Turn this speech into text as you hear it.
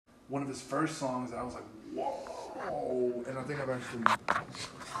one of his first songs that I was like, whoa. And I think I've actually...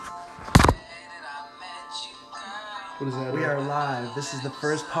 What is that? We are live. This is the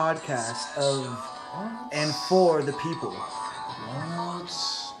first podcast of and for the people. What?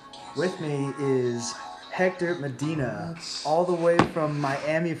 With me is Hector Medina, all the way from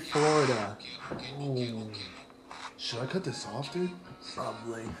Miami, Florida. Oh. Should I cut this off, dude?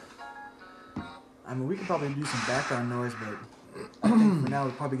 Probably. I mean, we could probably do some background noise, but I think for now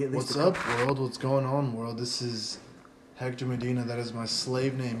we'll probably get at least What's up, world? What's going on, world? This is Hector Medina. That is my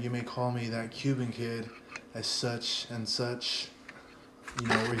slave name. You may call me that Cuban kid as such and such. You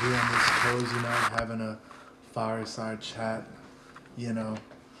know, we're here on this cozy night having a fireside chat, you know.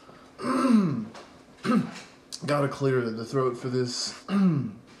 Gotta clear the throat for this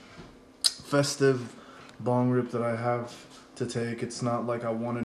festive bong rip that I have to take. It's not like I wanted